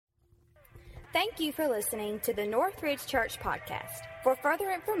Thank you for listening to the Northridge Church Podcast. For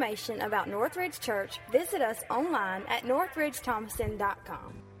further information about Northridge Church, visit us online at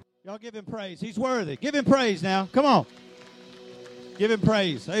northridgethomaston.com. Y'all give him praise. He's worthy. Give him praise now. Come on. Give him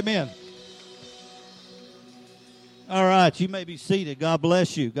praise. Amen. All right, you may be seated. God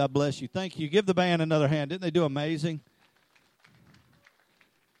bless you. God bless you. Thank you. Give the band another hand. Didn't they do amazing?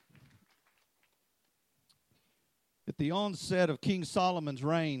 At the onset of King Solomon's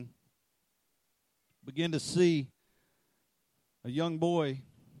reign, begin to see a young boy,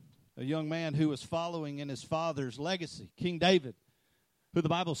 a young man who was following in his father's legacy, King David, who the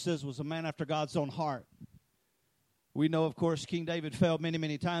Bible says was a man after God's own heart. We know, of course, King David failed many,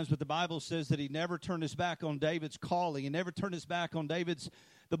 many times, but the Bible says that he never turned his back on David's calling. He never turned his back on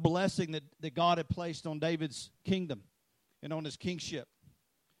the blessing that God had placed on David's kingdom and on his kingship.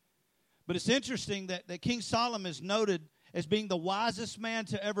 But it's interesting that King Solomon is noted as being the wisest man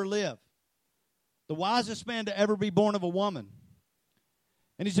to ever live, the wisest man to ever be born of a woman.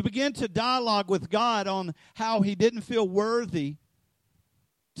 And as he began to dialogue with God on how he didn't feel worthy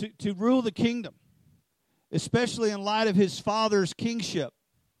to rule the kingdom, especially in light of his father's kingship,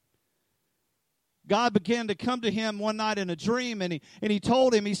 God began to come to him one night in a dream, and he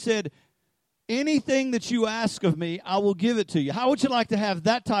told him, he said, anything that you ask of me, I will give it to you. How would you like to have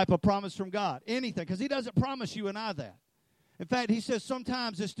that type of promise from God? Anything, because he doesn't promise you and I that. In fact, he says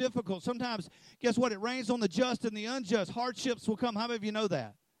sometimes it's difficult. Sometimes, guess what? It rains on the just and the unjust. Hardships will come. How many of you know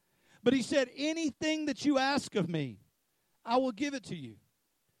that? But he said, anything that you ask of me, I will give it to you.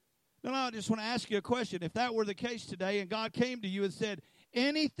 Now, I just want to ask you a question. If that were the case today and God came to you and said,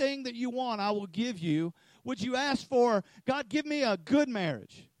 anything that you want, I will give you, would you ask for, God, give me a good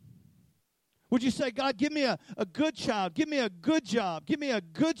marriage? Would you say, God, give me a good child, give me a good job, give me a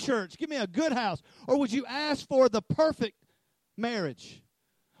good church, give me a good house? Or would you ask for the perfect marriage?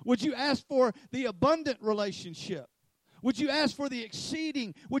 Would you ask for the abundant relationship? Would you ask for the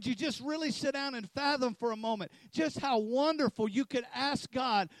exceeding? Would you just really sit down and fathom for a moment just how wonderful you could ask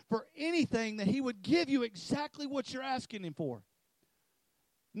God for anything that he would give you exactly what you're asking him for?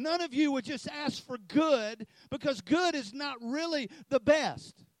 None of you would just ask for good because good is not really the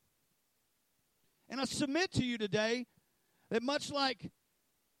best. And I submit to you today that much like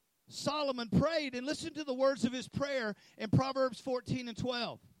Solomon prayed, and listen to the words of his prayer in Proverbs 14 and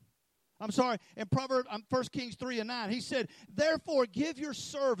 12. In 1 Kings 3 and 9. He said, therefore give your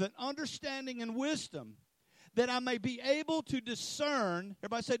servant understanding and wisdom, that I may be able to discern,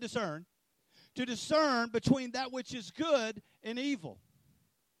 everybody say discern, to discern between that which is good and evil.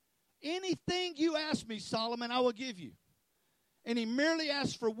 Anything you ask me, Solomon, I will give you. And he merely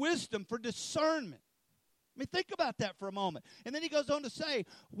asks for wisdom, for discernment. I mean, think about that for a moment. And then he goes on to say,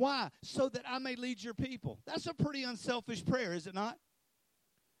 why? So that I may lead your people. That's a pretty unselfish prayer, is it not?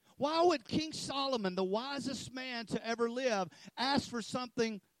 Why would King Solomon, the wisest man to ever live, ask for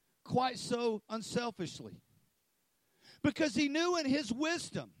something quite so unselfishly? Because he knew in his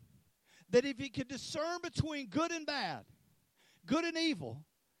wisdom that if he could discern between good and bad, good and evil,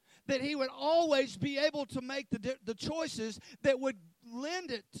 that he would always be able to make the choices that would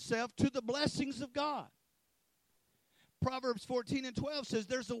lend itself to the blessings of God. Proverbs 14 and 12 says,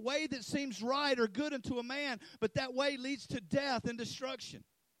 there's a way that seems right or good unto a man, but that way leads to death and destruction.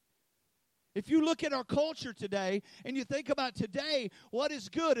 If you look at our culture today and you think about today, what is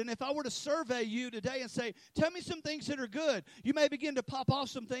good? And if I were to survey you today and say, tell me some things that are good, you may begin to pop off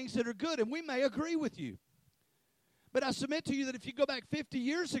some things that are good, and we may agree with you. But I submit to you that if you go back 50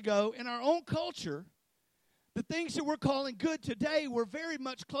 years ago in our own culture, the things that we're calling good today were very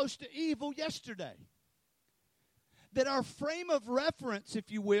much close to evil yesterday. That our frame of reference, if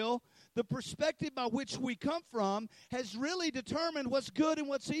you will, the perspective by which we come from, has really determined what's good and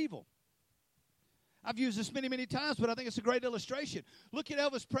what's evil. I've used this many, many times, but I think it's a great illustration. Look at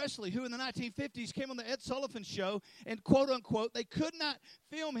Elvis Presley, who in the 1950s came on the Ed Sullivan Show, and quote, unquote, they could not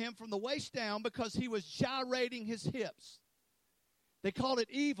film him from the waist down because he was gyrating his hips. They called it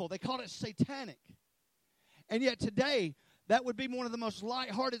evil. They called it satanic. And yet today, that would be one of the most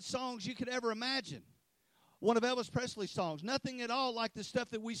lighthearted songs you could ever imagine. One of Elvis Presley's songs. Nothing at all like the stuff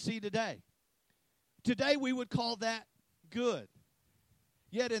that we see today. Today, we would call that good.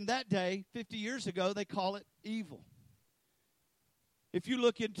 Yet in that day, 50 years ago, they call it evil. If you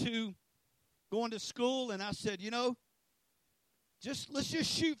look into going to school, and I said, let's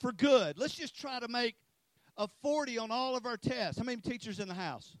just shoot for good. Let's just try to make a 40 on all of our tests. How many teachers in the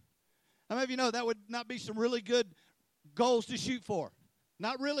house? How many of you know that would not be some really good goals to shoot for?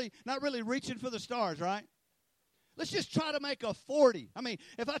 Not really reaching for the stars, right? Let's just try to make a 40. I mean,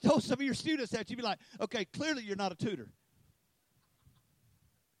 if I told some of your students that, you'd be like, okay, clearly you're not a tutor.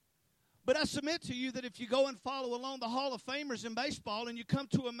 But I submit to you that if you go and follow along the Hall of Famers in baseball and you come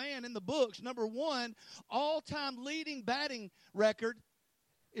to a man in the books, number one, all-time leading batting record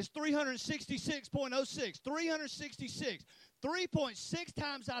is 366.06. 366. 3.6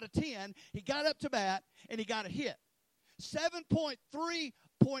 times out of 10, he got up to bat and he got a hit.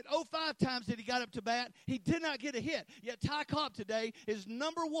 7.3.05 times that he got up to bat, he did not get a hit. Yet Ty Cobb today is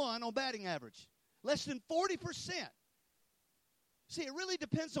number one on batting average. Less than 40%. See, it really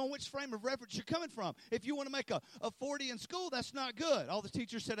depends on which frame of reference you're coming from. If you want to make a 40 in school, that's not good. All the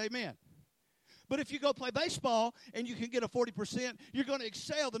teachers said amen. But if you go play baseball and you can get a 40%, you're going to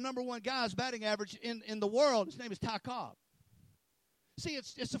excel the number one guy's batting average in the world. His name is Ty Cobb. See,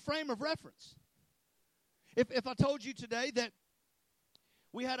 it's a frame of reference. If I told you today that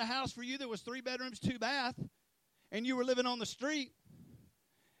we had a house for you that was 3 bedrooms, 2 bath, and you were living on the street,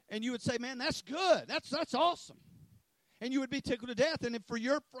 and you would say, man, that's good. That's awesome. And you would be tickled to death, and for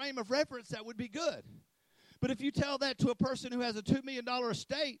your frame of reference, that would be good. But if you tell that to a person who has a $2 million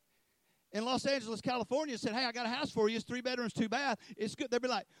estate in Los Angeles, California, and said, hey, I got a house for you, it's 3 bedrooms, 2 bath, it's good. They'll be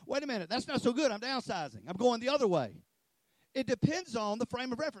like, wait a minute, that's not so good. I'm downsizing. I'm going the other way. It depends on the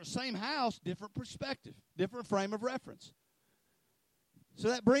frame of reference. Same house, different perspective, different frame of reference. So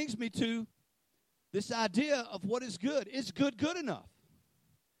that brings me to this idea of what is good. Is good good enough?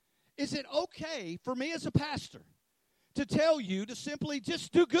 Is it okay for me as a pastor to tell you to simply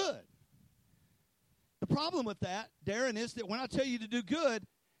just do good? The problem with that, Darren, is that when I tell you to do good,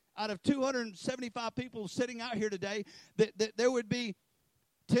 out of 275 people sitting out here today, that there would be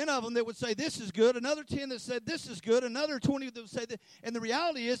 10 of them that would say this is good, another 10 that said this is good, another 20 that would say that. And the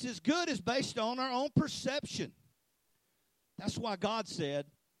reality is good is based on our own perception. That's why God said,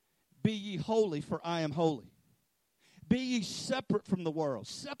 be ye holy, for I am holy. Be ye separate from the world.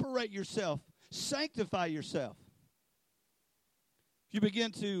 Separate yourself. Sanctify yourself. If you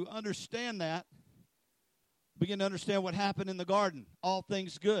begin to understand that, begin to understand what happened in the garden. All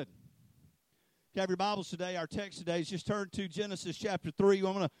things good. If you have your Bibles today, our text today is just turn to Genesis chapter 3. I'm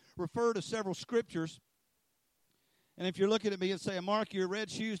going to refer to several scriptures. And if you're looking at me and saying, Mark, your red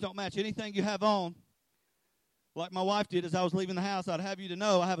shoes don't match anything you have on, like my wife did as I was leaving the house, I'd have you to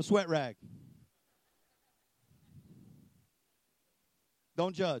know I have a sweat rag.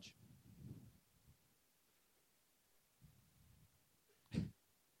 Don't judge.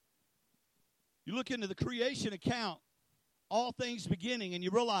 You look into the creation account, all things beginning, and you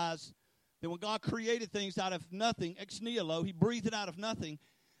realize that when God created things out of nothing, ex nihilo, he breathed it out of nothing,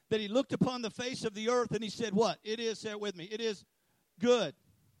 that he looked upon the face of the earth and he said, what? It is, say it with me, it is good.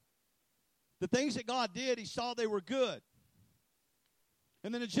 The things that God did, he saw they were good.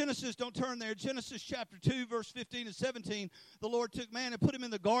 And then in Genesis, don't turn there, Genesis chapter 2, verse 15 and 17, the Lord took man and put him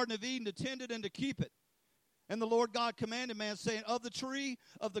in the Garden of Eden to tend it and to keep it. And the Lord God commanded man, saying, of the tree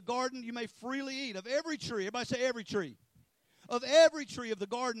of the garden you may freely eat. Of every tree, everybody say every tree. Of every tree of the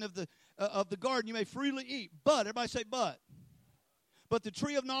garden you may freely eat. But, everybody say but. But the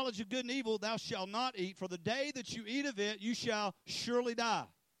tree of knowledge of good and evil thou shalt not eat, for the day that you eat of it you shall surely die.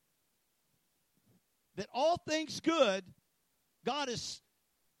 That all things good, God is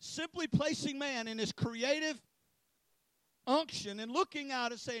simply placing man in his creative unction and looking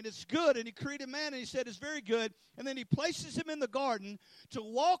out and saying it's good, and he created man and he said it's very good, and then he places him in the garden to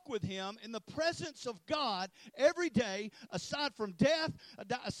walk with him in the presence of God every day, aside from death,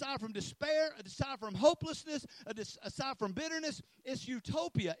 aside from despair, aside from hopelessness, aside from bitterness. It's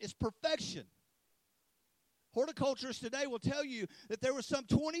utopia, it's perfection. Horticulturists today will tell you that there were some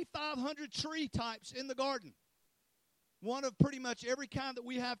 2,500 tree types in the garden. One of pretty much every kind that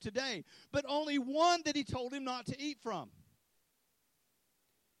we have today, but only one that he told him not to eat from.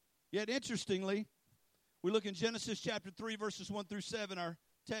 Yet, interestingly, we look in Genesis chapter 3, verses 1 through 7, our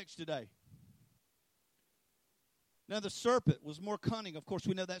text today. Now, the serpent was more cunning. Of course,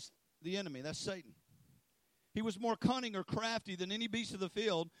 we know that's the enemy. That's Satan. He was more cunning or crafty than any beast of the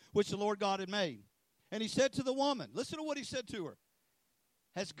field which the Lord God had made. And he said to the woman, listen to what he said to her.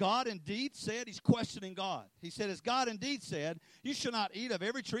 Has God indeed said, he's questioning God. He said, has God indeed said, you shall not eat of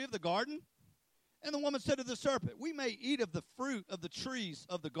every tree of the garden? And the woman said to the serpent, we may eat of the fruit of the trees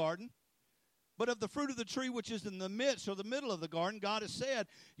of the garden, but of the fruit of the tree which is in the midst or the middle of the garden, God has said,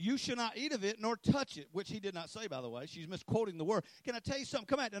 you shall not eat of it nor touch it, which he did not say, by the way. She's misquoting the word. Can I tell you something?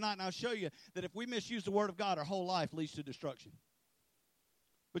 Come out tonight and I'll show you that if we misuse the word of God, our whole life leads to destruction.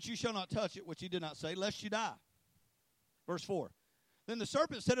 But you shall not touch it, which he did not say, lest you die. Verse 4. Then the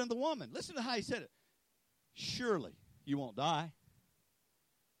serpent said unto the woman, listen to how he said it, surely you won't die.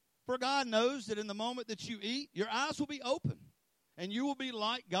 For God knows that in the moment that you eat, your eyes will be open, and you will be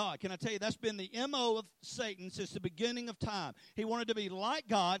like God. Can I tell you, that's been the MO of Satan since the beginning of time. He wanted to be like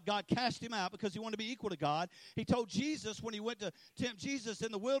God. God cast him out because he wanted to be equal to God. He told Jesus when he went to tempt Jesus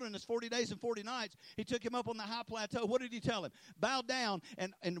in the wilderness 40 days and 40 nights, he took him up on the high plateau. What did he tell him? Bow down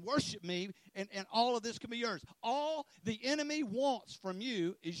and worship me, and all of this can be yours. All the enemy wants from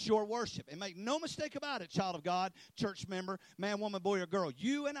you is your worship. And make no mistake about it, child of God, church member, man, woman, boy, or girl.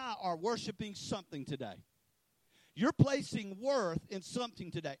 You and I are worshiping something today. You're placing worth in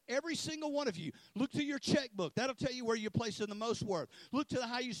something today. Every single one of you. Look to your checkbook. That'll tell you where you're placing the most worth. Look to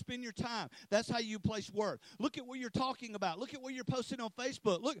how you spend your time. That's how you place worth. Look at what you're talking about. Look at what you're posting on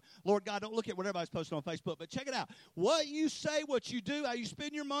Facebook. Look, Lord God, don't look at what everybody's posting on Facebook, but check it out. What you say, what you do, how you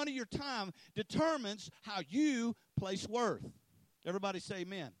spend your money, your time, determines how you place worth. Everybody say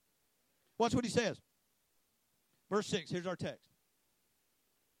amen. Watch what he says. Verse 6, here's our text.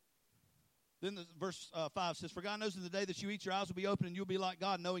 Then verse 5 says, for God knows in the day that you eat, your eyes will be open, and you'll be like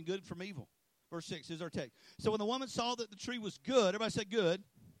God, knowing good from evil. Verse 6 is our text. So when the woman saw that the tree was good, everybody say good,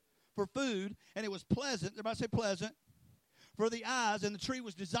 for food, and it was pleasant, everybody say pleasant, for the eyes, and the tree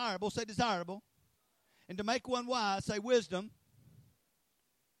was desirable, say desirable, and to make one wise, say wisdom,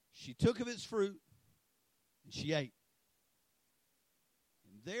 she took of its fruit, and she ate.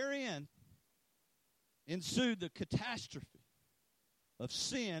 And therein ensued the catastrophe of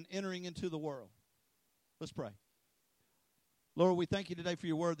sin entering into the world. Let's pray. Lord, we thank you today for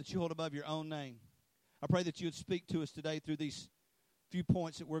your word that you hold above your own name. I pray that you would speak to us today through these few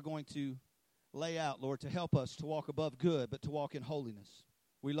points that we're going to lay out, Lord, to help us to walk above good, but to walk in holiness.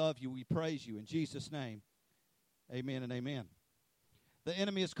 We love you. We praise you. In Jesus' name, amen and amen. The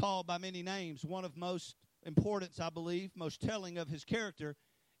enemy is called by many names. One of most importance, I believe, most telling of his character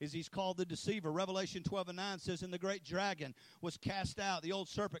is he's called the deceiver. Revelation 12:9 says, and the great dragon was cast out, the old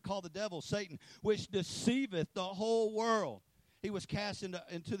serpent called the devil, Satan, which deceiveth the whole world. He was cast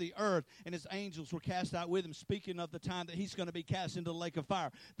into the earth, and his angels were cast out with him, speaking of the time that he's going to be cast into the lake of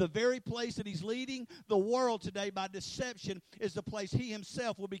fire. The very place that he's leading the world today by deception is the place he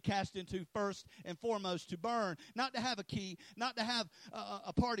himself will be cast into first and foremost to burn. Not to have a key, not to have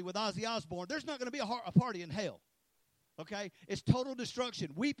a party with Ozzy Osbourne. There's not going to be a party in hell. Okay? It's total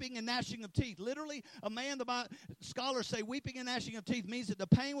destruction. Weeping and gnashing of teeth. Literally, scholars say weeping and gnashing of teeth means that the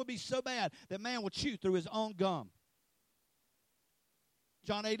pain will be so bad that man will chew through his own gum.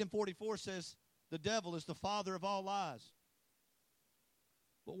 John 8:44 says, the devil is the father of all lies.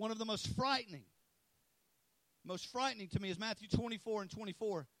 But one of the most frightening to me is Matthew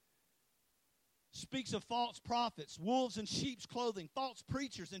 24:24. Speaks of false prophets, wolves in sheep's clothing, false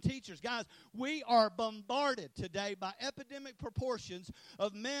preachers and teachers. Guys, we are bombarded today by epidemic proportions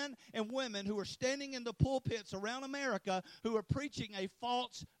of men and women who are standing in the pulpits around America who are preaching a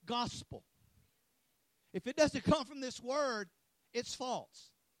false gospel. If it doesn't come from this word, it's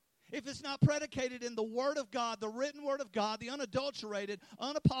false. If it's not predicated in the Word of God, the written Word of God, the unadulterated,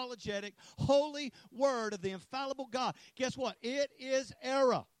 unapologetic, holy Word of the infallible God, guess what? It is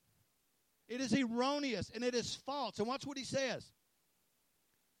error. It is erroneous, and it is false. And watch what he says.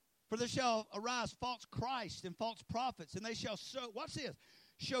 For there shall arise false Christs and false prophets, and they shall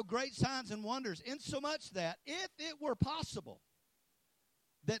show great signs and wonders, insomuch that, if it were possible,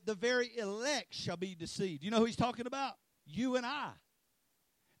 that the very elect shall be deceived. You know who he's talking about? You and I.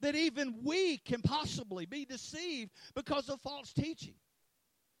 That even we can possibly be deceived because of false teaching.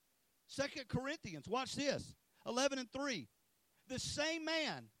 2 Corinthians, watch this, 11:3. The same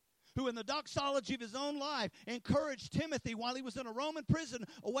man who in the doxology of his own life encouraged Timothy while he was in a Roman prison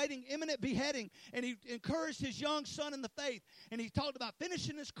awaiting imminent beheading, and he encouraged his young son in the faith, and he talked about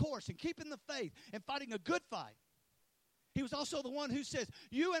finishing his course and keeping the faith and fighting a good fight. He was also the one who says,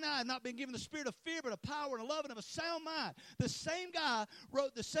 you and I have not been given the spirit of fear, but of power and of love and of a sound mind. The same guy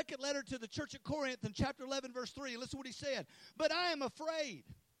wrote the second letter to the church at Corinth in chapter 11, verse 3. And listen to what he said. But I am afraid.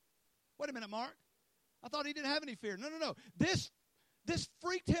 Wait a minute, Mark. I thought he didn't have any fear. No. This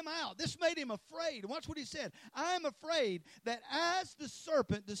freaked him out. This made him afraid. And watch what he said. I am afraid that as the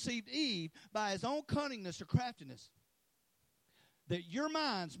serpent deceived Eve by his own cunningness or craftiness, that your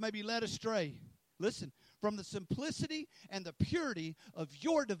minds may be led astray. Listen, from the simplicity and the purity of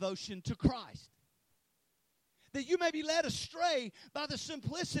your devotion to Christ. That you may be led astray by the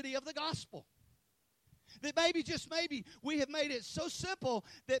simplicity of the gospel. That maybe, just maybe, we have made it so simple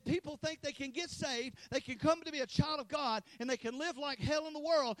that people think they can get saved, they can come to be a child of God, and they can live like hell in the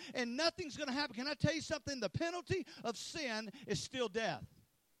world, and nothing's going to happen. Can I tell you something? The penalty of sin is still death.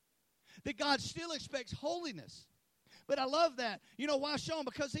 That God still expects holiness. But I love that. You know why, Sean?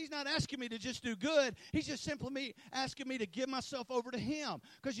 Because he's not asking me to just do good. He's just simply asking me to give myself over to him.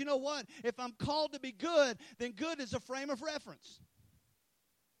 Because you know what? If I'm called to be good, then good is a frame of reference.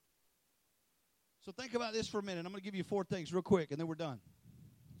 So think about this for a minute. I'm going to give you 4 things real quick, and then we're done.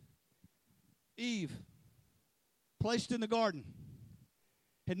 Eve, placed in the garden,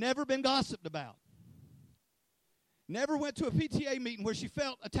 had never been gossiped about. Never went to a PTA meeting where she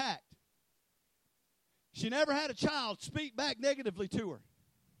felt attacked. She never had a child speak back negatively to her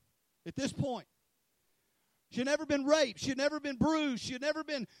at this point. She had never been raped. She had never been bruised. She had never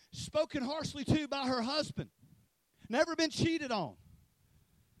been spoken harshly to by her husband. Never been cheated on.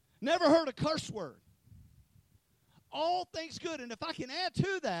 Never heard a curse word. All things good. And if I can add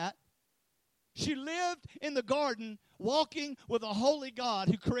to that, she lived in the garden walking with a holy God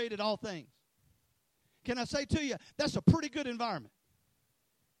who created all things. Can I say to you, that's a pretty good environment.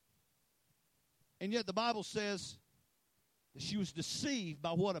 And yet the Bible says that she was deceived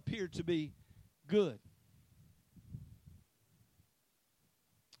by what appeared to be good.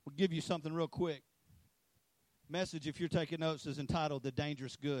 We'll give you something real quick. Message, if you're taking notes, is entitled The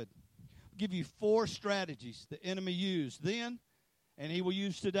Dangerous Good. I'll give you 4 strategies the enemy used then and he will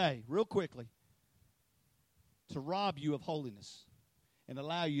use today, real quickly, to rob you of holiness and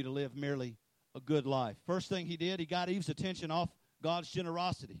allow you to live merely a good life. First thing he did, he got Eve's attention off God's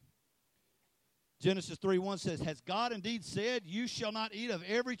generosity. Genesis 3:1 says, has God indeed said, you shall not eat of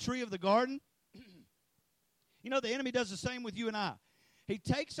every tree of the garden? You know, the enemy does the same with you and I. He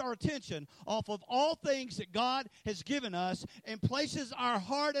takes our attention off of all things that God has given us and places our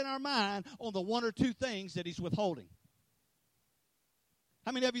heart and our mind on the 1 or 2 things that he's withholding.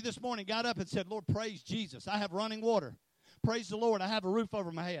 How many of you this morning got up and said, Lord, praise Jesus, I have running water. Praise the Lord, I have a roof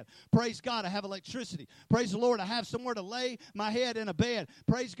over my head. Praise God, I have electricity. Praise the Lord, I have somewhere to lay my head in a bed.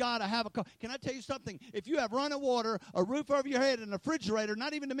 Praise God, I have a car. Can I tell you something? If you have running water, a roof over your head, and a refrigerator,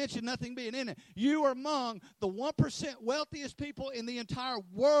 not even to mention nothing being in it, you are among the 1% wealthiest people in the entire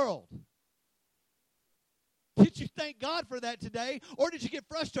world. Did you thank God for that today? Or did you get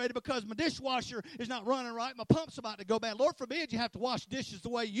frustrated because my dishwasher is not running right, my pump's about to go bad? Lord forbid you have to wash dishes the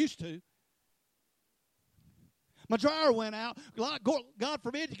way you used to. My dryer went out. God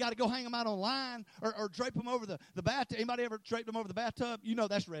forbid you got to go hang them out online or drape them over the bathtub. Anybody ever draped them over the bathtub? You know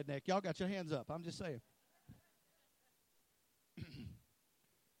that's redneck. Y'all got your hands up. I'm just saying.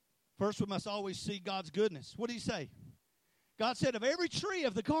 First, we must always see God's goodness. What did he say? God said, of every tree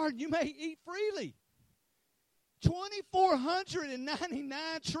of the garden you may eat freely. 2,499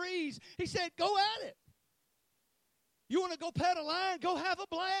 trees. He said, go at it. You want to go pet a lion? Go have a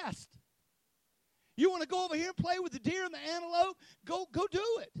blast. You want to go over here and play with the deer and the antelope? Go do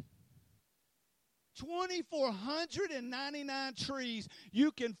it. 2,499 trees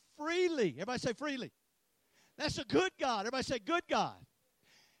you can freely. Everybody say freely. That's a good God. Everybody say good God.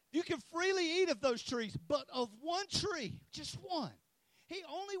 You can freely eat of those trees, but of one tree, just one. He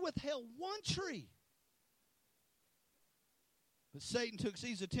only withheld one tree. But Satan took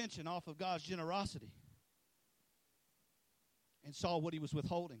Eve's attention off of God's generosity and saw what he was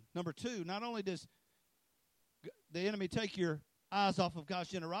withholding. Number 2, not only does the enemy take your eyes off of God's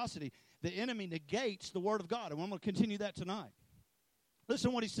generosity, the enemy negates the word of God. And I'm going to continue that tonight. Listen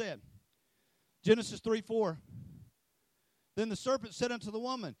to what he said. Genesis 3:4. Then the serpent said unto the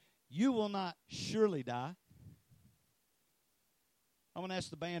woman, you will not surely die. I'm going to ask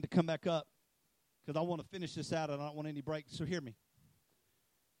the band to come back up because I want to finish this out and I don't want any breaks. So hear me.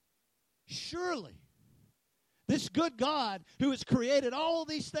 Surely, this good God who has created all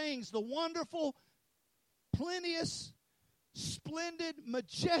these things, the wonderful, plenteous, splendid,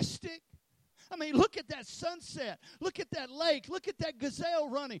 majestic. I mean, look at that sunset. Look at that lake. Look at that gazelle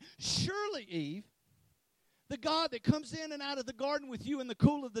running. Surely, Eve, the God that comes in and out of the garden with you in the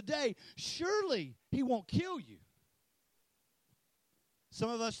cool of the day, surely he won't kill you. Some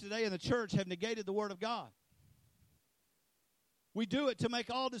of us today in the church have negated the word of God. We do it to make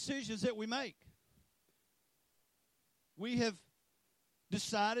all decisions that we make. We have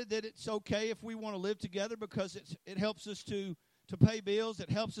decided that it's okay if we want to live together because it helps us to pay bills. It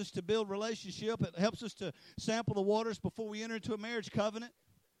helps us to build relationship. It helps us to sample the waters before we enter into a marriage covenant.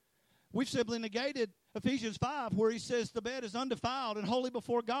 We've simply negated Ephesians 5 where he says the bed is undefiled and holy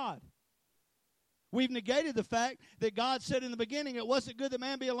before God. We've negated the fact that God said in the beginning, it wasn't good that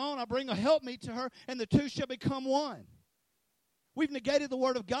man be alone. I'll bring a helpmeet to her, and the two shall become one. We've negated the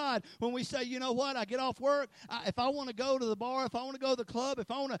word of God when we say, you know what, I get off work. If I want to go to the bar, if I want to go to the club, if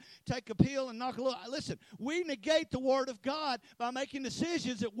I want to take a pill and knock a little. Listen, we negate the word of God by making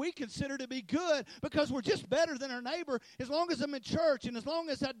decisions that we consider to be good because we're just better than our neighbor. As long as I'm in church and as long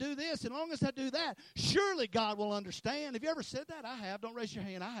as I do this and as long as I do that, surely God will understand. Have you ever said that? I have. Don't raise your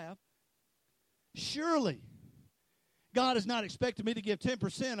hand. I have. Surely. God is not expecting me to give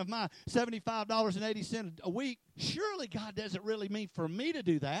 10% of my $75.80 a week. Surely God doesn't really mean for me to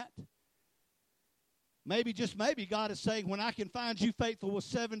do that. Maybe, just maybe, God is saying, when I can find you faithful with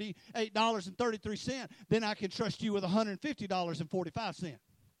 $78.33, then I can trust you with $150.45.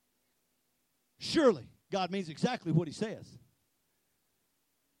 Surely, God means exactly what he says.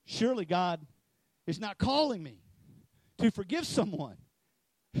 Surely, God is not calling me to forgive someone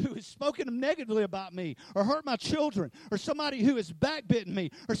who has spoken negatively about me or hurt my children or somebody who has backbitten me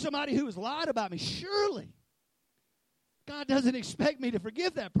or somebody who has lied about me. Surely, God doesn't expect me to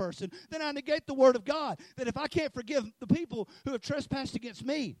forgive that person. Then I negate the word of God, that if I can't forgive the people who have trespassed against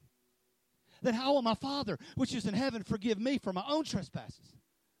me, then how will my Father, which is in heaven, forgive me for my own trespasses?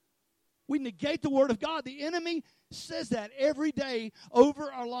 We negate the word of God. The enemy says that every day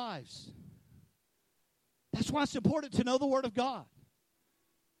over our lives. That's why it's important to know the word of God,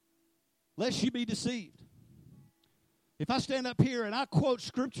 lest you be deceived. If I stand up here and I quote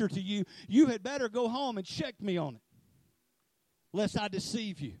scripture to you, you had better go home and check me on it, lest I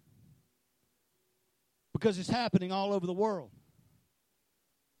deceive you. Because it's happening all over the world.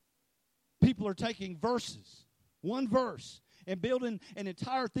 People are taking verses, one verse, and building an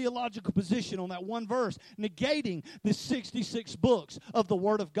entire theological position on that one verse, negating the 66 books of the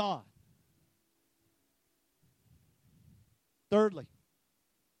Word of God. Thirdly,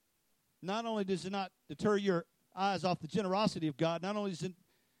 not only does it not deter your eyes off the generosity of God, not only does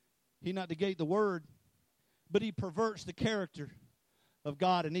he not negate the Word, but he perverts the character of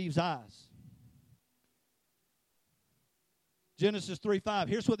God in Eve's eyes. Genesis 3:5.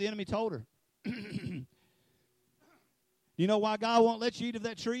 Here's what the enemy told her. You know why God won't let you eat of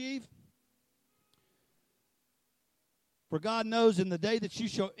that tree, Eve? For God knows in the day that you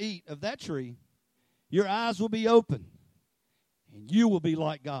shall eat of that tree, your eyes will be open, and you will be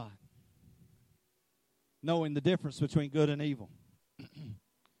like God, knowing the difference between good and evil.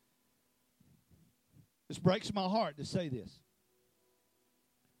 This breaks my heart to say this.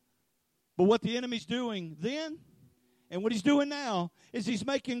 But what the enemy's doing then, and what he's doing now, is he's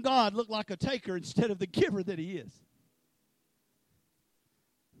making God look like a taker instead of the giver that he is.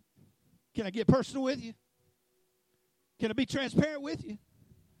 Can I get personal with you? Can I be transparent with you?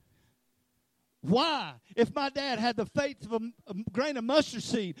 Why, if my dad had the faith of a grain of mustard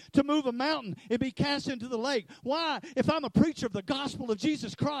seed to move a mountain and be cast into the lake? Why, if I'm a preacher of the gospel of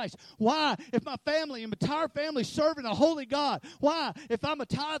Jesus Christ? Why, if my family and entire family serving a holy God? Why, if I'm a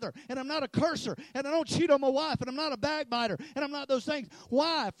tither and I'm not a curser and I don't cheat on my wife and I'm not a backbiter and I'm not those things?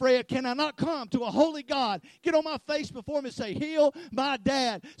 Why, Fred, can I not come to a holy God, get on my face before him and say, heal my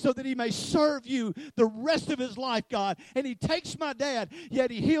dad so that he may serve you the rest of his life, God? And he takes my dad, yet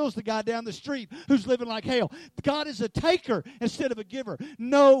he heals the guy down the street who's living like hell. God is a taker instead of a giver.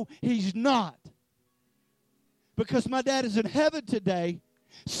 No, he's not. Because my dad is in heaven today,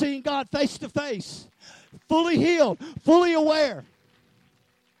 seeing God face to face, fully healed, fully aware.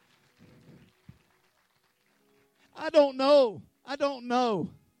 I don't know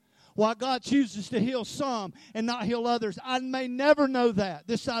why God chooses to heal some and not heal others. I may never know that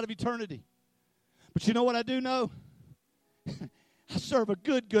this side of eternity. But you know what I do know? I serve a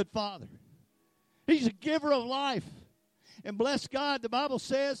good Father. He's a giver of life. And bless God, the Bible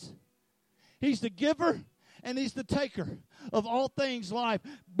says he's the giver and he's the taker of all things life.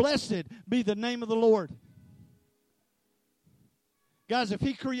 Blessed be the name of the Lord. Guys, if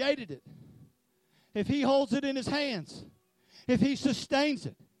he created it, if he holds it in his hands, if he sustains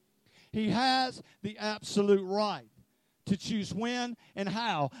it, he has the absolute right to choose when and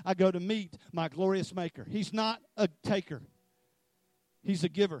how I go to meet my glorious Maker. He's not a taker. He's a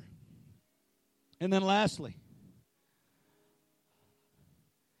giver. And then lastly,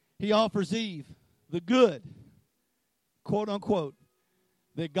 he offers Eve the good, quote unquote,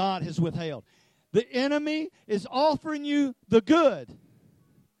 that God has withheld. The enemy is offering you the good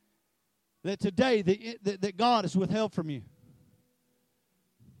that today that God has withheld from you.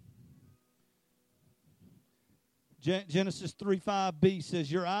 Genesis 3:5b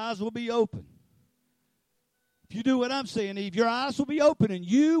says, your eyes will be open. If you do what I'm saying, Eve, your eyes will be open and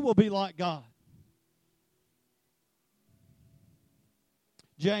you will be like God.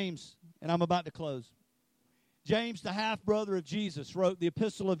 James, and I'm about to close. James, the half-brother of Jesus, wrote the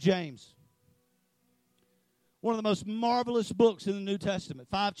Epistle of James. One of the most marvelous books in the New Testament.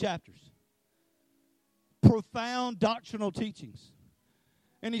 5 chapters. Profound doctrinal teachings.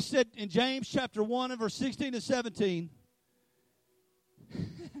 And he said in James chapter 1 and verse 16 to 17,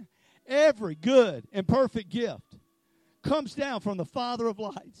 every good and perfect gift comes down from the Father of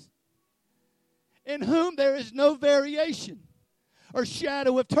lights, in whom there is no variation or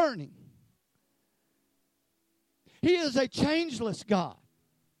shadow of turning. He is a changeless God.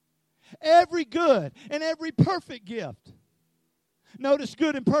 Every good and every perfect gift. Notice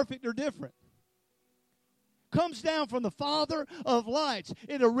good and perfect are different. comes down from the Father of lights.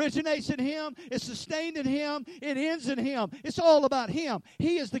 It originates in Him. It's sustained in Him. It ends in Him. It's all about Him.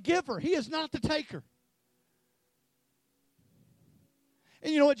 He is the giver. He is not the taker.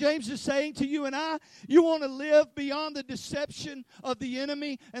 And you know what James is saying to you and I? You want to live beyond the deception of the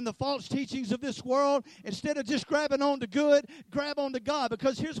enemy and the false teachings of this world. Instead of just grabbing on to good, grab on to God.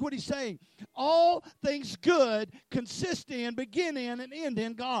 Because here's what he's saying. All things good consist in, begin in, and end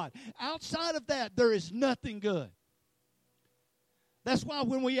in God. Outside of that, there is nothing good. That's why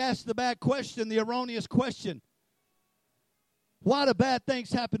when we ask the bad question, the erroneous question, why do bad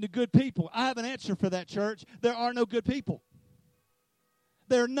things happen to good people? I have an answer for that, church. There are no good people.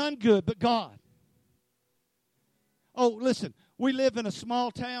 There are none good but God. Oh, listen, we live in a small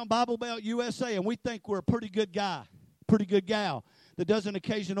town, Bible Belt, USA, and we think we're a pretty good guy, pretty good gal that does an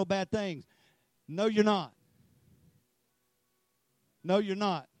occasional bad things. No, you're not. No, you're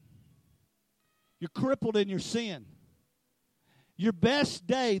not. You're crippled in your sin. Your best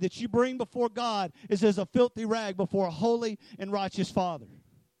day that you bring before God is as a filthy rag before a holy and righteous Father.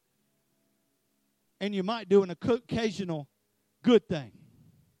 And you might do an occasional good thing.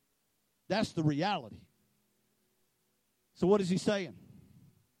 That's the reality. So what is he saying?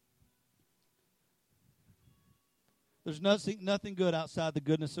 There's nothing good outside the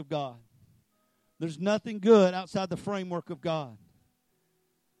goodness of God. There's nothing good outside the framework of God.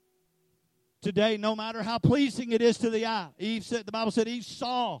 Today, no matter how pleasing it is to the eye, the Bible said Eve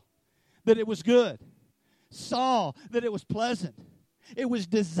saw that it was good. Saw that it was pleasant. It was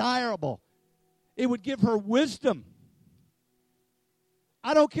desirable. It would give her wisdom.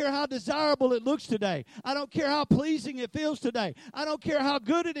 I don't care how desirable it looks today. I don't care how pleasing it feels today. I don't care how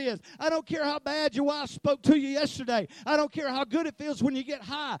good it is. I don't care how bad your wife spoke to you yesterday. I don't care how good it feels when you get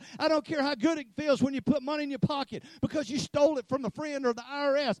high. I don't care how good it feels when you put money in your pocket because you stole it from a friend or the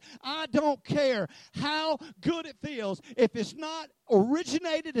IRS. I don't care how good it feels if it's not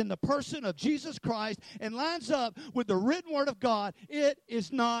originated in the person of Jesus Christ and lines up with the written word of God. It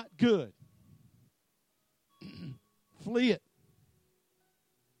is not good. Flee it.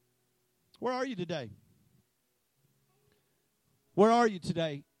 Where are you today? Where are you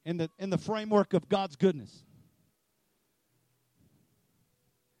today in the framework of God's goodness?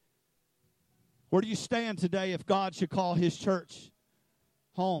 Where do you stand today if God should call His church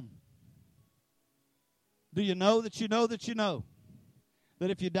home? Do you know that you know that you know that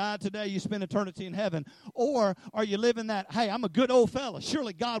if you die today, you spend eternity in heaven? Or are you living that, hey, I'm a good old fella.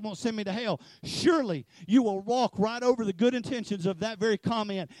 Surely God won't send me to hell. Surely you will walk right over the good intentions of that very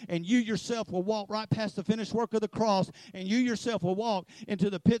comment, and you yourself will walk right past the finished work of the cross, and you yourself will walk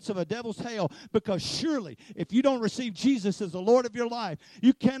into the pits of a devil's hell, because surely if you don't receive Jesus as the Lord of your life,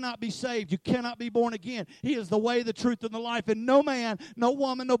 you cannot be saved. You cannot be born again. He is the way, the truth, and the life, and no man, no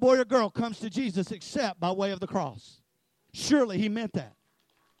woman, no boy or girl comes to Jesus except by way of the cross. Surely He meant that.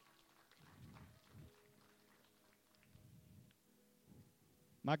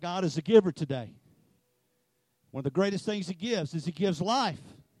 My God is a giver today. One of the greatest things He gives is He gives life.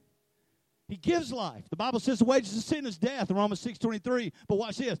 He gives life. The Bible says the wages of sin is death in Romans 6:23. But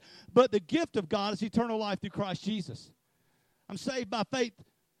watch this. But the gift of God is eternal life through Christ Jesus. I'm saved by faith.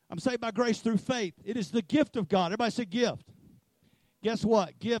 I'm saved by grace through faith. It is the gift of God. Everybody say gift. Guess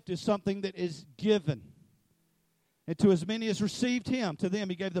what? Gift is something that is given. And to as many as received Him, to them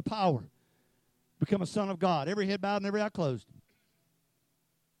He gave the power to become a son of God. Every head bowed and every eye closed.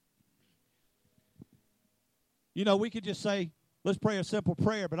 You know, we could just say, let's pray a simple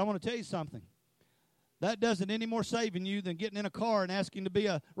prayer, but I want to tell you something. That doesn't any more saving you than getting in a car and asking to be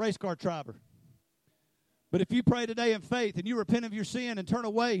a race car driver. But if you pray today in faith and you repent of your sin and turn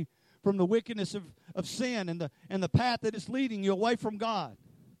away from the wickedness of sin and the path that is leading you away from God,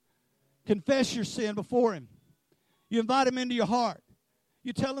 confess your sin before Him. You invite Him into your heart.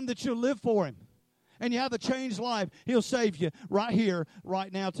 You tell Him that you'll live for Him. And you have a changed life, He'll save you right here,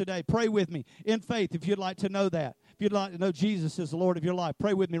 right now, today. Pray with me in faith if you'd like to know that. If you'd like to know Jesus as the Lord of your life,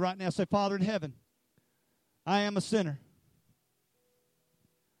 pray with me right now. Say, Father in heaven, I am a sinner.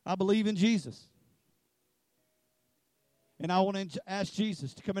 I believe in Jesus. And I want to ask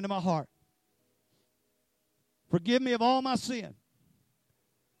Jesus to come into my heart. Forgive me of all my sin.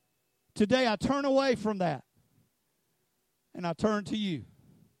 Today I turn away from that. And I turn to You.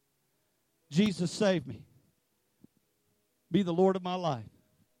 Jesus, save me. Be the Lord of my life.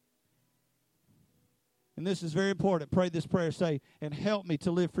 And this is very important. Pray this prayer. Say, and help me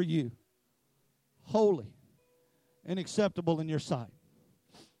to live for You, holy and acceptable in Your sight.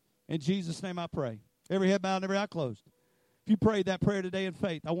 In Jesus' name I pray. Every head bowed and every eye closed. If you prayed that prayer today in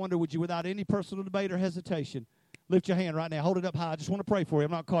faith, I wonder, would you, without any personal debate or hesitation, lift your hand right now. Hold it up high. I just want to pray for you.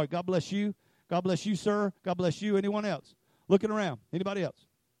 I'm not calling. God bless you. God bless you, sir. God bless you. Anyone else? Looking around. Anybody else?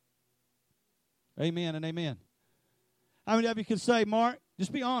 Amen and amen. How many of you can say, Mark,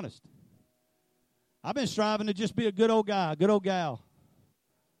 just be honest. I've been striving to just be a good old guy, a good old gal.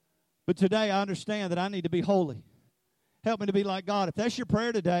 But today I understand that I need to be holy. Help me to be like God. If that's your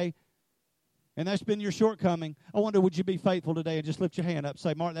prayer today, and that's been your shortcoming, I wonder, would you be faithful today and just lift your hand up?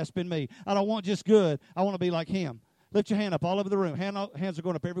 Say, Mark, that's been me. I don't want just good. I want to be like him. Lift your hand up all over the room. Hands are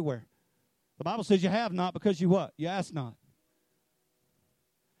going up everywhere. The Bible says you have not because you what? You ask not.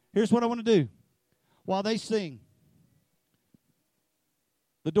 Here's what I want to do. While they sing,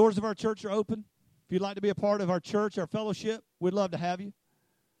 the doors of our church are open. If you'd like to be a part of our church, our fellowship, we'd love to have you.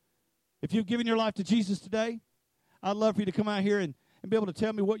 If you've given your life to Jesus today, I'd love for you to come out here and be able to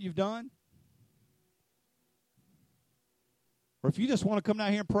tell me what you've done. Or if you just want to come down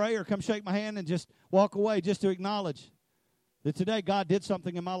here and pray or come shake my hand and just walk away just to acknowledge that today God did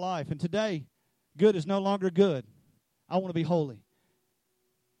something in my life. And today, good is no longer good. I want to be holy.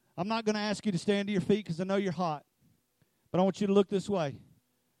 I'm not going to ask you to stand to your feet because I know you're hot. But I want you to look this way.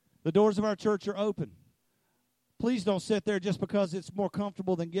 The doors of our church are open. Please don't sit there just because it's more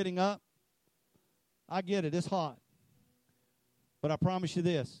comfortable than getting up. I get it. It's hot. But I promise you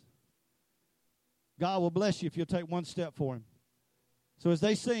this. God will bless you if you'll take one step for him. So as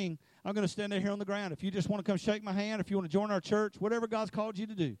they sing, I'm going to stand there here on the ground. If you just want to come shake my hand, if you want to join our church, whatever God's called you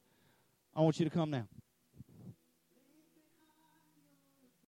to do, I want you to come now.